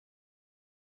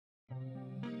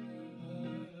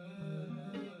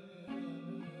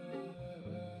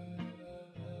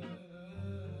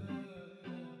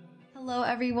Hello,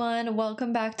 everyone.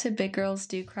 Welcome back to Big Girls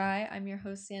Do Cry. I'm your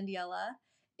host, Sandiela.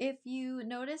 If you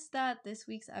noticed that this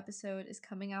week's episode is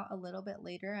coming out a little bit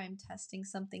later, I'm testing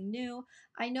something new.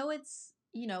 I know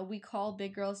we call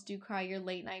Big Girls Do Cry your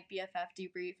late night BFF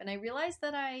debrief, and I realized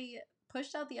that I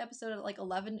pushed out the episode at like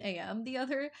 11 a.m. the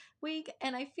other week,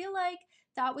 and I feel like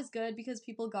that was good because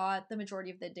people got the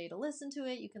majority of the day to listen to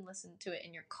it. You can listen to it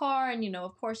in your car, and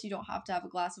of course, you don't have to have a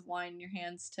glass of wine in your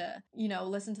hands to,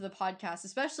 listen to the podcast,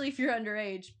 especially if you're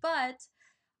underage. But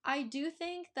I do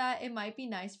think that it might be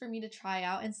nice for me to try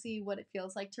out and see what it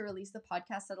feels like to release the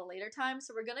podcast at a later time.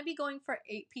 So we're going to be going for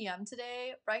 8 p.m.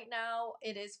 today. Right now,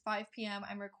 it is 5 p.m.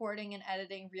 I'm recording and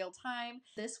editing real time.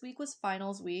 This week was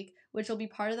finals week, which will be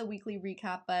part of the weekly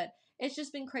recap, but it's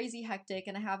just been crazy hectic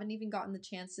and I haven't even gotten the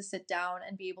chance to sit down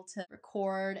and be able to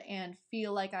record and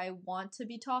feel like I want to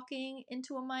be talking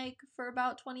into a mic for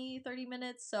about 20-30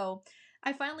 minutes. So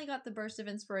I finally got the burst of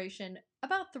inspiration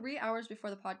about 3 hours before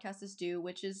the podcast is due,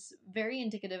 which is very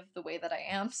indicative of the way that I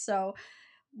am. So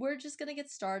we're just going to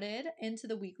get started into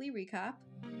the weekly recap.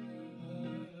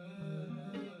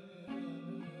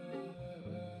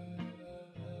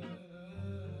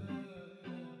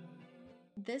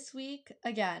 This week,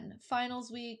 again,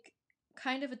 finals week,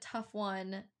 kind of a tough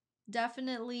one.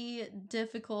 Definitely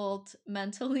difficult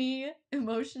mentally,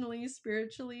 emotionally,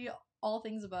 spiritually, all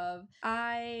things above.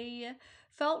 I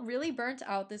felt really burnt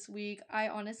out this week. I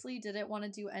honestly didn't want to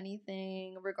do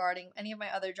anything regarding any of my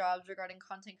other jobs regarding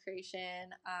content creation.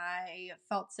 I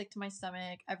felt sick to my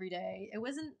stomach every day. It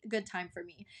wasn't a good time for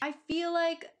me. I feel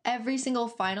like every single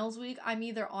finals week, I'm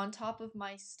either on top of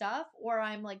my stuff or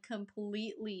I'm like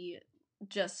completely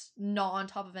just not on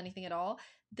top of anything at all.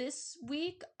 This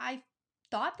week, I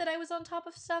thought that I was on top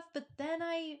of stuff, but then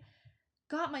I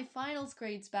got my finals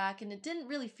grades back and it didn't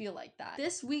really feel like that.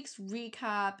 This week's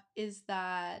recap is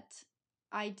that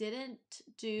I didn't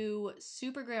do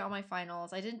super great on my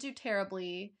finals. I didn't do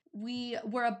terribly. We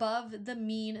were above the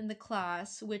mean in the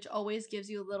class, which always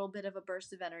gives you a little bit of a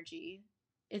burst of energy.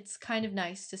 It's kind of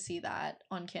nice to see that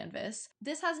on Canvas.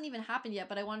 This hasn't even happened yet,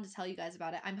 but I wanted to tell you guys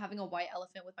about it. I'm having a white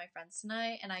elephant with my friends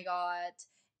tonight, and I got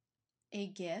a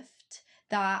gift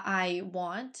that I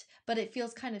want, but it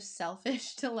feels kind of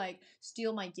selfish to like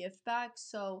steal my gift back.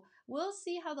 So we'll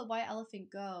see how the white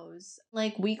elephant goes.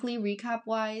 Like weekly recap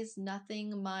wise,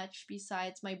 nothing much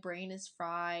besides my brain is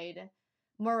fried.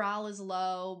 Morale is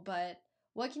low, but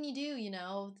what can you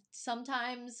do?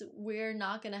 Sometimes we're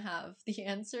not going to have the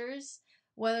answers,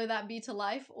 whether that be to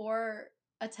life or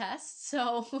a test.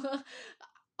 So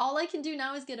all I can do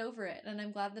now is get over it, and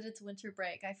I'm glad that it's winter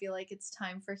break. I feel like it's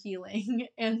time for healing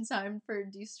and time for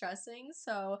de-stressing,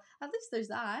 so at least there's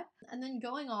that. And then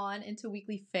going on into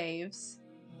weekly faves.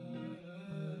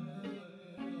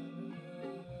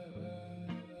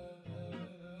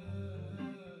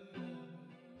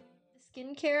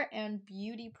 Skincare and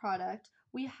beauty product,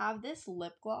 we have this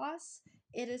lip gloss.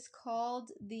 It is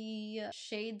called the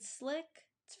Shade Slick.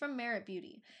 It's from Merit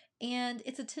Beauty, and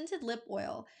it's a tinted lip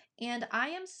oil. And I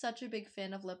am such a big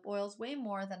fan of lip oils, way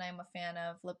more than I'm a fan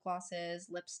of lip glosses,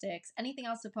 lipsticks, anything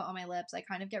else to put on my lips. I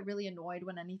kind of get really annoyed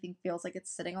when anything feels like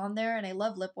it's sitting on there, and I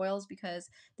love lip oils because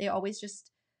they always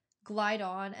just glide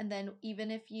on, and then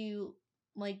even if you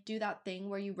like do that thing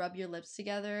where you rub your lips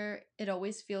together, it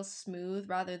always feels smooth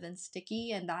rather than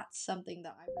sticky, and that's something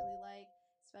that I really like,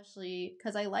 especially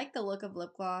because I like the look of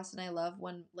lip gloss and I love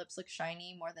when lips look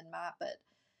shiny more than matte, but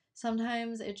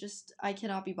sometimes I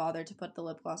cannot be bothered to put the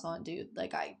lip gloss on, dude.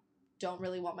 Like, I don't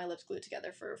really want my lips glued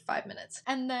together for 5 minutes.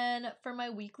 And then for my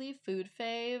weekly food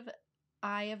fave,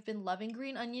 I have been loving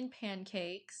green onion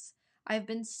pancakes. I've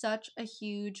been such a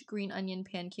huge green onion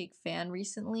pancake fan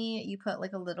recently. You put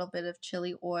like a little bit of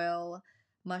chili oil,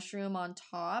 mushroom on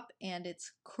top, and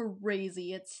it's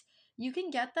crazy. You can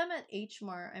get them at H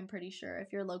Mart, I'm pretty sure,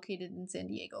 if you're located in San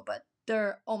Diego, but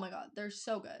oh my god, they're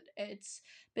so good. It's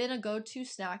been a go-to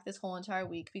snack this whole entire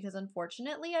week because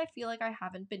unfortunately I feel like I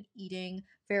haven't been eating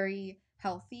very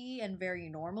healthy and very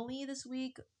normally this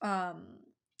week.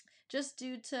 Just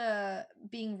due to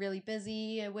being really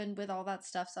busy with all that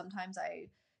stuff, sometimes I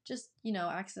just,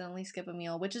 accidentally skip a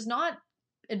meal, which is not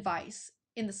advice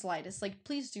in the slightest. Like,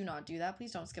 please do not do that.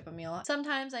 Please don't skip a meal.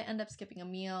 Sometimes I end up skipping a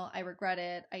meal. I regret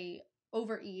it. I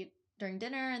overeat during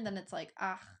dinner and then it's like,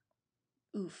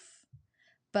 oof.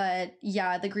 But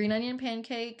yeah, the green onion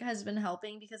pancake has been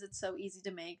helping because it's so easy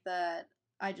to make that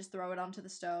I just throw it onto the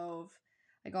stove.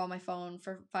 I go on my phone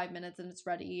for 5 minutes and it's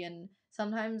ready. And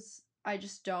sometimes I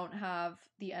just don't have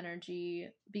the energy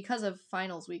because of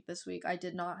finals week this week. I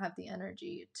did not have the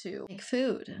energy to make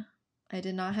food. I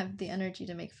did not have the energy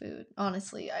to make food.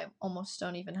 Honestly, I almost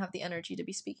don't even have the energy to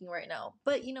be speaking right now.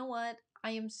 But you know what?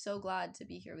 I am so glad to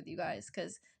be here with you guys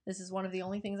because this is one of the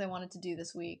only things I wanted to do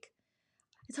this week.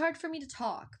 It's hard for me to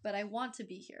talk, but I want to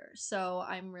be here. So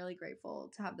I'm really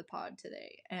grateful to have the pod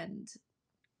today. And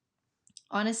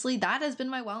honestly, that has been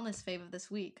my wellness fave of this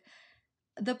week.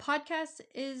 The podcast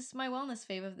is my wellness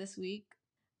fave of this week.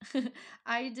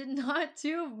 I did not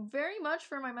do very much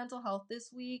for my mental health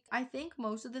this week. I think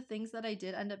most of the things that I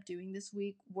did end up doing this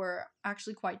week were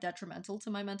actually quite detrimental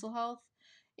to my mental health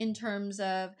in terms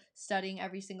of studying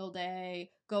every single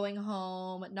day, going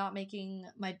home, not making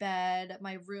my bed.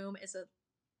 My room is a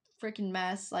freaking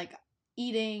mess. Like,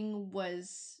 eating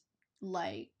was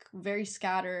like very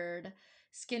scattered,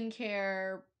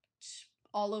 skincare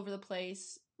all over the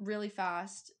place, really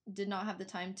fast. Did not have the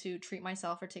time to treat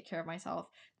myself or take care of myself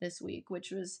this week,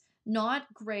 which was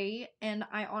not great. And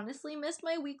I honestly missed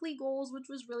my weekly goals, which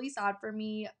was really sad for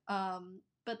me.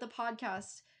 But the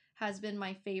podcast has been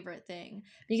my favorite thing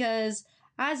because,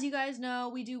 as you guys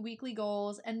know, we do weekly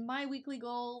goals, and my weekly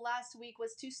goal last week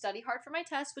was to study hard for my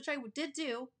test, which I did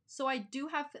do. So I do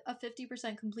have a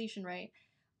 50% completion rate.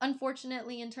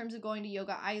 Unfortunately, in terms of going to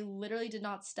yoga, I literally did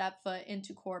not step foot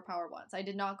into Core Power once. I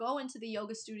did not go into the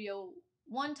yoga studio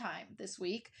one time this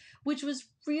week, which was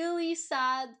really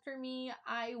sad for me.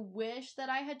 I wish that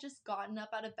I had just gotten up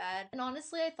out of bed. And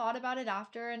honestly, I thought about it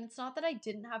after, and it's not that I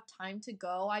didn't have time to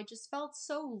go. I just felt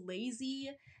so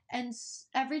lazy. And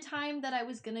every time that I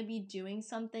was going to be doing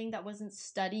something that wasn't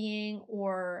studying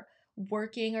or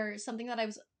working or something that I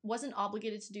wasn't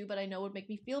obligated to do, but I know would make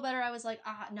me feel better, I was like,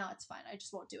 no, it's fine. I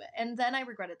just won't do it. And then I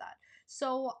regretted that.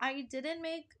 So I didn't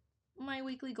make my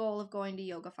weekly goal of going to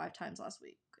yoga 5 times last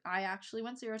week. I actually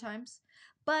went 0 times.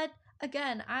 But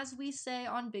again, as we say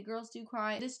on Big Girls Do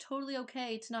Cry, it is totally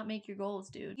okay to not make your goals,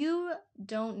 dude. You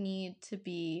don't need to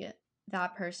be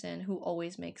that person who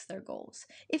always makes their goals.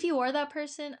 If you are that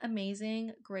person,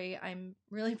 amazing, great. I'm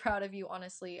really proud of you,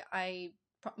 honestly. I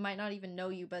might not even know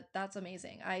you, but that's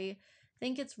amazing. I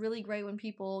think it's really great when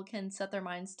people can set their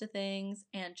minds to things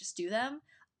and just do them.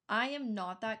 I am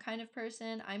not that kind of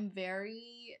person. I'm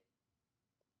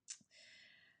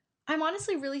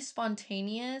honestly really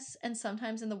spontaneous, and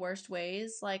sometimes in the worst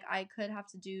ways. Like, I could have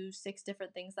to do 6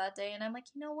 different things that day, and I'm like,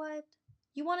 you know what?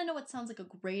 You want to know what sounds like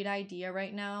a great idea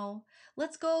right now?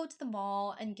 Let's go to the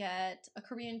mall and get a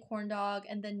Korean corn dog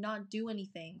and then not do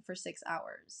anything for 6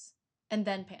 hours and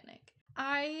then panic.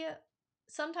 I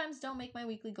sometimes don't make my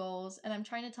weekly goals, and I'm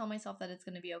trying to tell myself that it's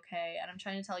going to be okay, and I'm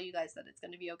trying to tell you guys that it's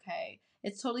going to be okay.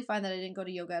 It's totally fine that I didn't go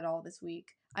to yoga at all this week.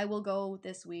 I will go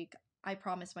this week. I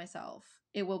promise myself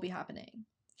it will be happening.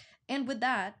 And with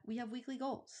that, we have weekly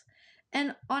goals.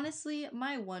 And honestly,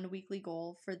 my one weekly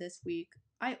goal for this week,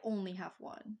 I only have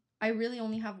one. I really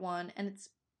only have one, and it's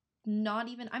not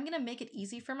even, I'm going to make it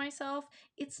easy for myself.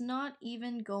 It's not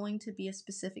even going to be a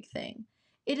specific thing.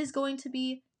 It is going to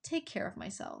be take care of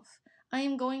myself. I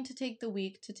am going to take the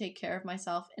week to take care of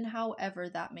myself in however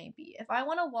that may be. If I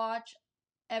want to watch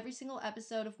every single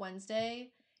episode of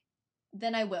Wednesday,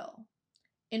 then I will.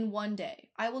 In one day.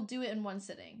 I will do it in one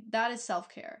sitting. That is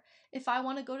self-care. If I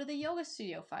want to go to the yoga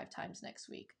studio 5 times next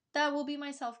week, that will be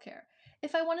my self-care.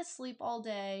 If I want to sleep all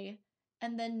day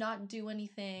and then not do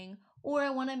anything, or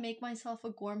I want to make myself a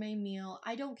gourmet meal,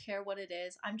 I don't care what it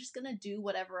is. I'm just going to do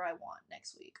whatever I want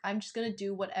next week. I'm just going to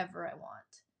do whatever I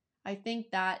want. I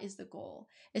think that is the goal,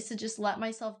 is to just let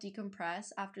myself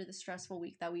decompress after the stressful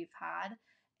week that we've had.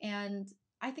 And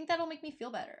I think that'll make me feel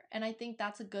better. And I think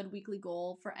that's a good weekly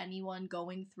goal for anyone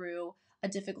going through a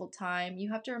difficult time.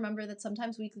 You have to remember that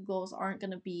sometimes weekly goals aren't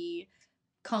going to be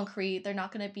concrete. They're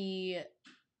not going to be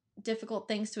difficult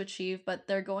things to achieve, but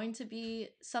they're going to be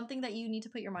something that you need to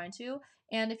put your mind to.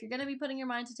 And if you're going to be putting your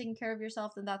mind to taking care of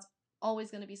yourself, then that's always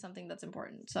going to be something that's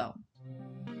important. So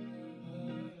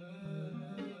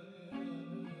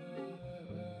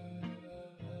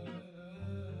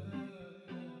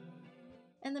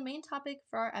and the main topic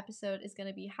for our episode is going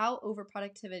to be how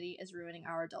overproductivity is ruining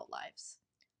our adult lives.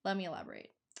 Let me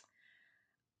elaborate.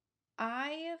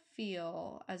 I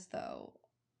feel as though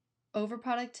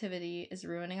overproductivity is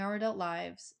ruining our adult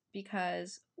lives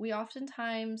because we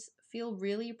oftentimes feel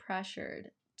really pressured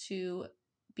to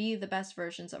be the best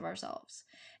versions of ourselves.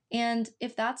 And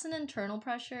if that's an internal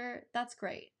pressure, that's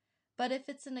great. But if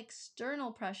it's an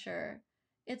external pressure,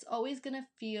 it's always going to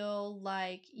feel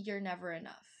like you're never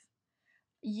enough.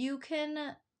 You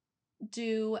can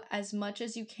do as much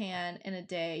as you can in a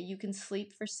day. You can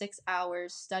sleep for 6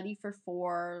 hours, study for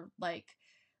 4, like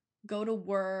go to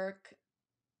work,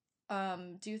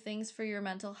 do things for your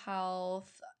mental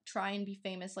health, try and be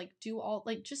famous, like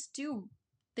just do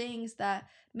things that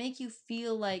make you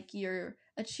feel like you're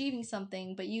achieving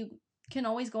something, but you can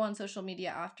always go on social media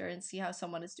after and see how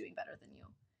someone is doing better than you.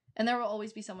 And there will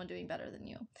always be someone doing better than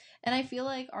you. And I feel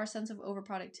like our sense of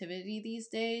overproductivity these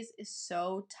days is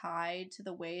so tied to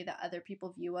the way that other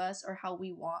people view us or how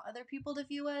we want other people to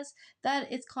view us that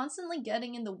it's constantly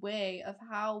getting in the way of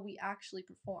how we actually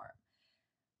perform.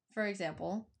 For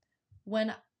example,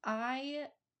 when I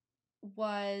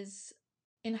was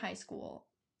in high school,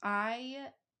 I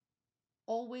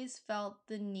always felt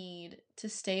the need to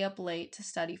stay up late to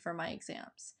study for my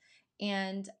exams.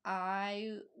 And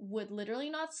I would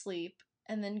literally not sleep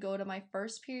and then go to my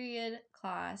first period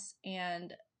class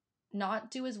and not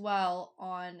do as well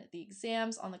on the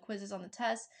exams, on the quizzes, on the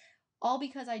tests, all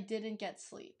because I didn't get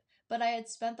sleep. But I had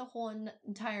spent the whole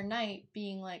entire night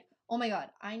being like, oh my God,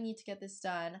 I need to get this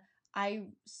done. I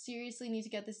seriously need to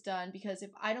get this done because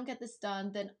if I don't get this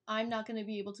done, then I'm not going to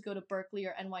be able to go to Berkeley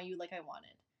or NYU like I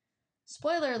wanted.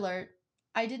 Spoiler alert,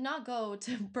 I did not go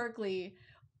to Berkeley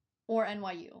or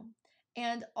NYU.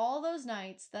 And all those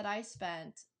nights that I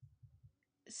spent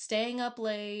staying up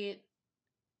late,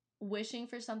 wishing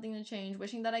for something to change,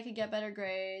 wishing that I could get better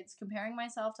grades, comparing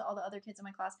myself to all the other kids in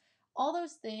my class, all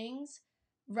those things,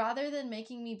 rather than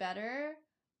making me better,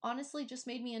 honestly just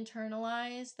made me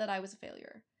internalize that I was a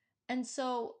failure. And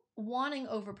so wanting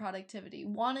overproductivity,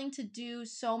 wanting to do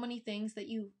so many things that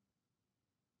you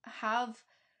have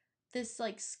this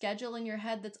like schedule in your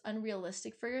head that's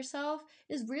unrealistic for yourself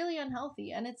is really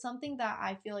unhealthy. And it's something that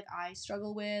I feel like I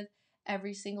struggle with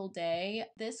every single day.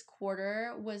 This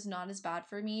quarter was not as bad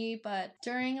for me, but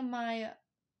during my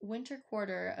winter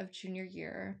quarter of junior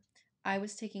year, I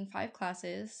was taking 5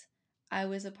 classes. I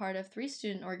was a part of 3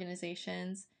 student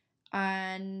organizations,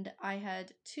 and I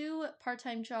had 2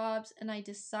 part-time jobs, and I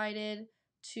decided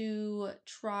to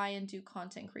try and do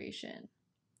content creation.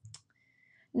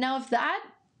 Now, if that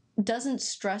doesn't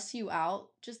stress you out,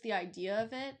 just the idea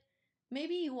of it,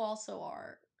 maybe you also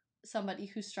are somebody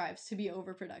who strives to be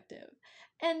overproductive.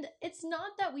 And it's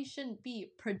not that we shouldn't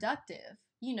be productive.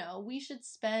 We should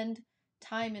spend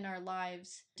time in our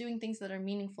lives doing things that are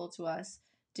meaningful to us,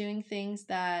 doing things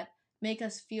that make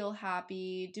us feel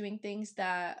happy, doing things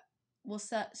that will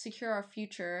secure our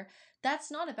future. That's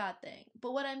not a bad thing.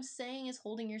 But what I'm saying is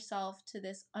holding yourself to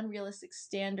this unrealistic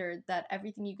standard that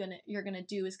everything you're gonna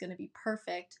do is gonna be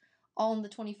perfect all in the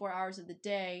 24 hours of the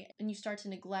day, and you start to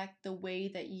neglect the way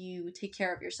that you take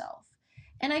care of yourself.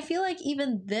 And I feel like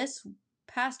even this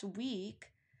past week,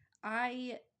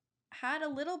 I had a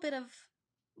little bit of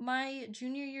my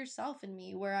junior year self in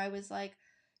me where I was like,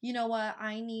 you know what,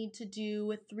 I need to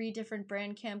do 3 different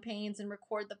brand campaigns and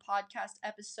record the podcast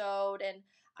episode, and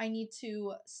I need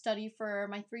to study for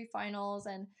my 3 finals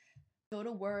and go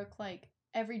to work like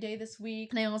every day this week.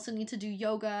 And I also need to do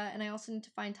yoga, and I also need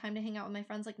to find time to hang out with my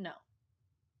friends. Like, no.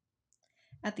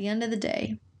 At the end of the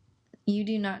day, you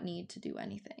do not need to do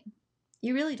anything.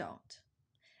 You really don't.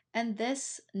 And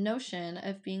this notion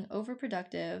of being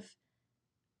overproductive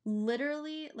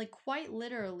literally, like quite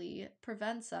literally,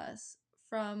 prevents us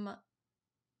from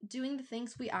doing the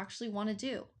things we actually want to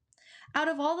do. Out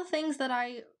of all the things that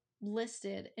I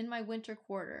listed in my winter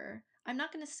quarter, I'm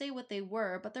not going to say what they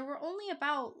were, but there were only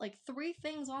about like 3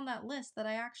 things on that list that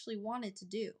I actually wanted to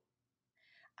do.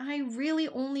 I really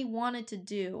only wanted to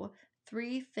do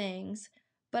 3 things,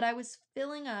 but I was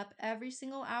filling up every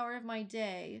single hour of my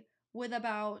day with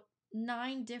about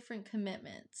 9 different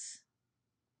commitments.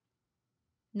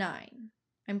 9.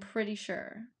 I'm pretty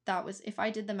sure that was, if I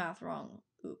did the math wrong,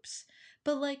 oops.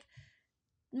 But like,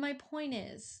 my point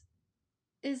is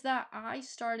that I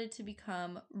started to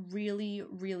become really,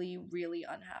 really, really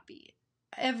unhappy.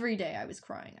 Every day I was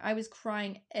crying. I was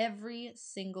crying every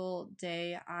single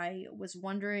day. I was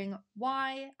wondering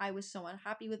why I was so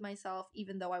unhappy with myself,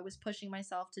 even though I was pushing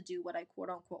myself to do what I quote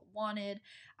unquote wanted.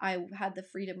 I had the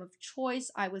freedom of choice.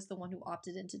 I was the one who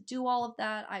opted in to do all of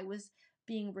that. I was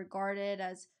being regarded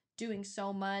as doing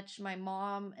so much. My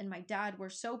mom and my dad were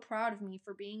so proud of me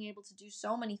for being able to do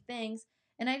so many things,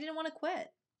 and I didn't want to quit.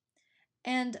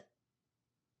 And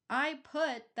I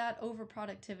put that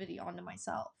overproductivity onto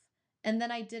myself. And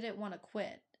then I didn't want to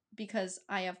quit because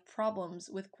I have problems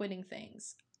with quitting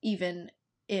things, even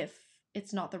if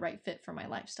it's not the right fit for my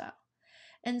lifestyle.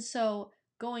 And so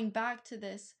going back to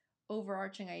this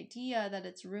overarching idea that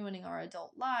it's ruining our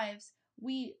adult lives,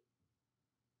 we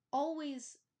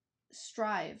always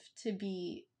strive to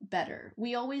be better.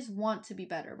 We always want to be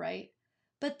better, right?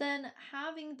 But then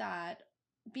having that,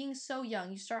 being so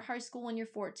young, you start high school when you're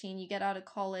 14, you get out of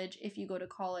college, if you go to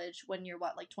college when you're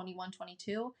like 21,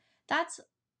 22, that's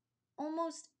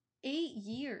almost 8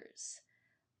 years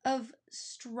of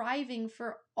striving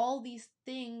for all these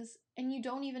things, and you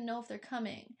don't even know if they're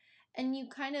coming. And you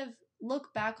kind of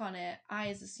look back on it, I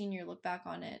as a senior look back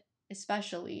on it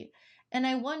especially, and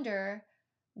I wonder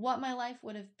what my life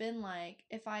would have been like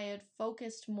if I had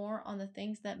focused more on the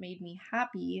things that made me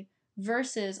happy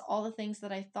versus all the things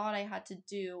that I thought I had to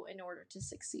do in order to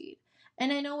succeed.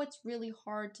 And I know it's really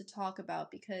hard to talk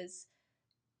about because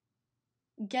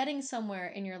getting somewhere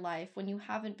in your life when you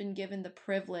haven't been given the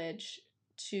privilege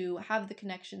to have the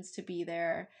connections to be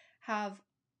there, have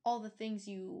all the things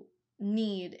you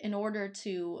need in order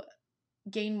to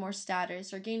gain more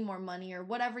status or gain more money or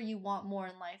whatever you want more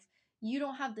in life, you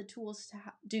don't have the tools to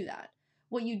do that.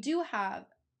 What you do have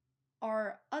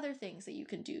are other things that you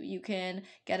can do. You can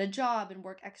get a job and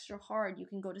work extra hard. You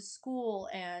can go to school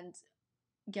and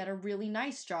get a really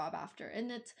nice job after.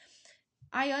 And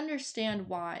I understand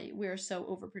why we're so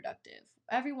overproductive.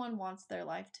 Everyone wants their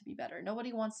life to be better.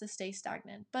 Nobody wants to stay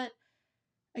stagnant. But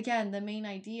again, the main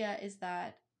idea is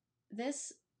that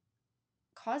this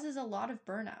causes a lot of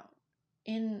burnout.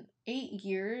 In 8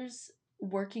 years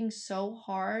working so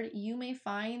hard, you may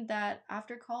find that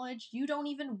after college, you don't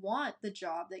even want the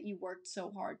job that you worked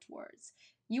so hard towards.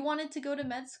 You wanted to go to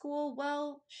med school?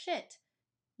 Well, shit.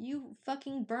 You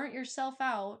fucking burnt yourself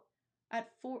out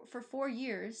for 4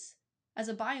 years as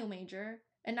a bio major,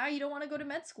 and now you don't want to go to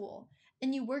med school.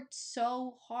 And you worked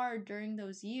so hard during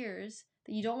those years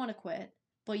that you don't want to quit,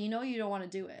 but you know you don't want to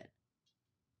do it.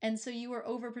 And so you were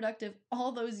overproductive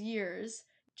all those years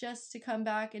just to come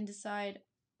back and decide,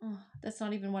 oh, that's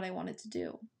not even what I wanted to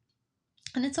do.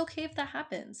 And it's okay if that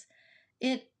happens.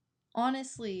 It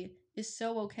honestly is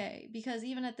so okay, because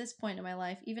even at this point in my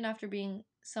life, even after being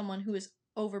someone who is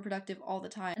overproductive all the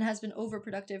time and has been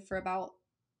overproductive for about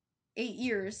 8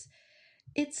 years,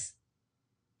 it's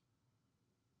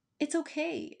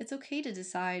okay. It's okay to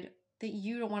decide that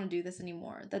you don't want to do this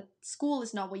anymore, that school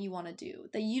is not what you want to do,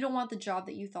 that you don't want the job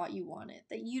that you thought you wanted,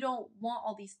 that you don't want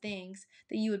all these things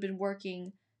that you had been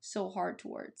working so hard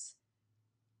towards.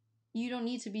 You don't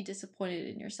need to be disappointed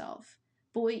in yourself.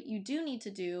 But what you do need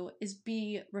to do is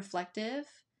be reflective,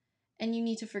 and you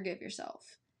need to forgive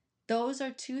yourself. Those are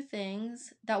two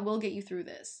things that will get you through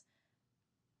this.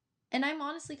 And I'm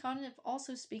honestly kind of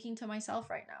also speaking to myself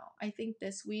right now. I think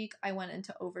this week I went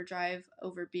into overdrive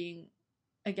over being,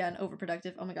 again,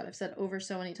 overproductive. Oh my God, I've said over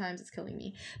so many times, it's killing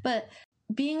me. But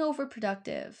being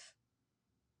overproductive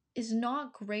is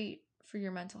not great for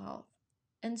your mental health.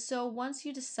 And so once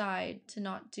you decide to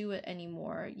not do it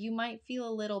anymore, you might feel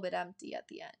a little bit empty at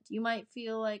the end. You might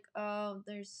feel like, oh,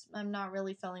 I'm not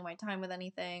really filling my time with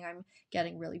anything. I'm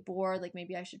getting really bored. Like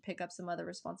maybe I should pick up some other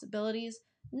responsibilities.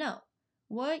 No.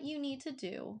 What you need to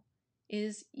do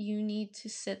is you need to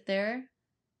sit there.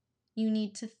 You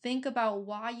need to think about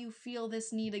why you feel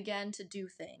this need again to do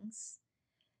things.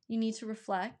 You need to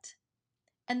reflect.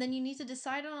 And then you need to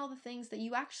decide on all the things that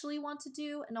you actually want to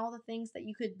do and all the things that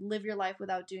you could live your life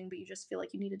without doing, but you just feel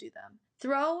like you need to do them.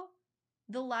 Throw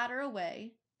the latter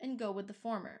away and go with the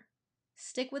former.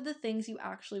 Stick with the things you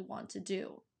actually want to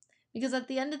do. Because at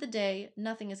the end of the day,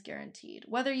 nothing is guaranteed.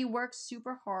 Whether you work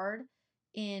super hard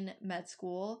in med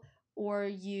school or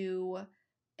you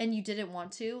didn't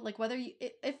want to, like whether you,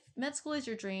 if med school is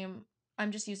your dream,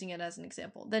 I'm just using it as an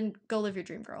example, then go live your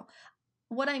dream, girl.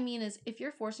 What I mean is, if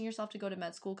you're forcing yourself to go to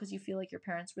med school because you feel like your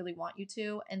parents really want you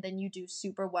to, and then you do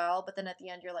super well, but then at the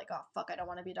end you're like, oh, fuck, I don't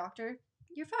want to be a doctor,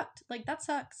 you're fucked. Like, that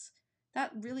sucks.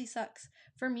 That really sucks.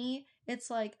 For me, it's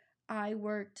like I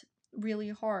worked really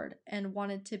hard and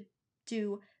wanted to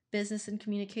do business and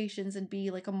communications and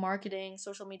be like a marketing,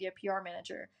 social media, PR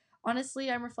manager. Honestly,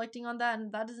 I'm reflecting on that,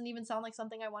 and that doesn't even sound like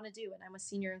something I want to do, and I'm a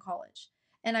senior in college.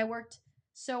 And I worked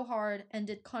so hard and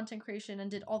did content creation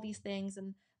and did all these things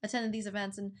and attended these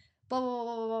events and blah, blah,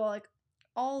 blah, blah, blah, like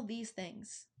all these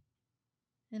things.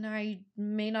 And I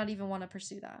may not even want to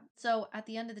pursue that. So at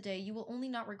the end of the day, you will only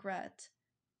not regret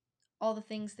all the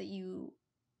things that you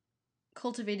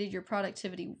cultivated your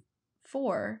productivity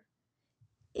for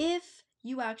if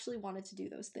you actually wanted to do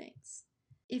those things.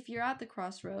 If you're at the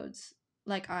crossroads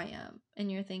like I am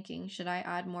and you're thinking, should I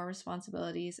add more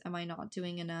responsibilities? Am I not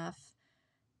doing enough?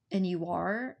 And you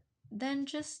are, then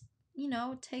just,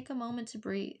 take a moment to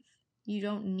breathe. You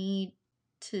don't need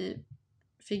to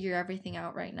figure everything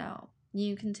out right now.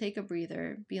 You can take a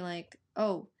breather, be like,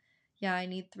 oh, yeah, I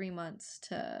need 3 months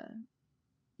to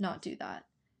not do that.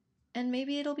 And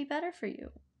maybe it'll be better for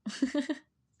you.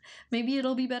 Maybe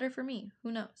it'll be better for me.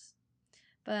 Who knows?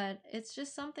 But it's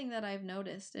just something that I've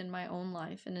noticed in my own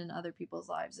life and in other people's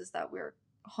lives, is that we're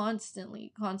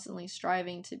constantly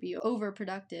striving to be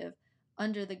overproductive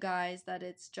under the guise that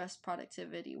it's just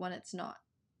productivity when it's not.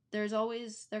 There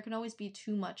can always be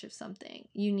too much of something.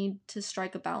 You need to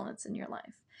strike a balance in your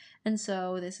life. And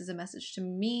so this is a message to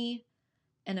me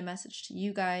and a message to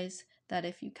you guys that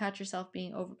if you catch yourself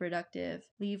being overproductive,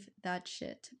 leave that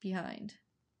shit behind.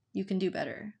 You can do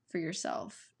better for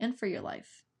yourself and for your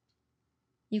life.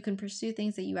 You can pursue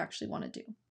things that you actually want to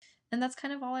do. And that's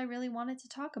kind of all I really wanted to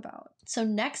talk about. So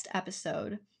next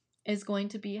episode is going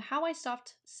to be how I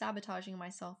stopped sabotaging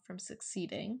myself from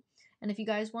succeeding. And if you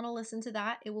guys want to listen to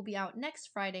that, it will be out next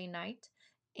Friday night.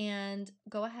 And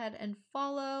go ahead and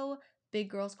follow Big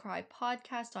Girls Cry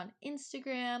podcast on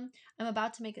Instagram. I'm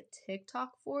about to make a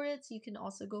TikTok for it, so you can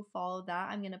also go follow that.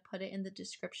 I'm going to put it in the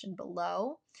description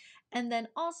below. And then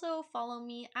also follow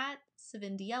me at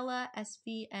Sandiela,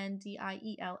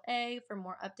 SVNDIELA, for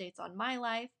more updates on my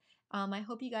life. I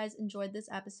hope you guys enjoyed this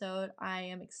episode. I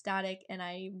am ecstatic and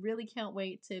I really can't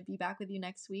wait to be back with you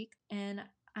next week. And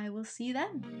I will see you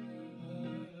then.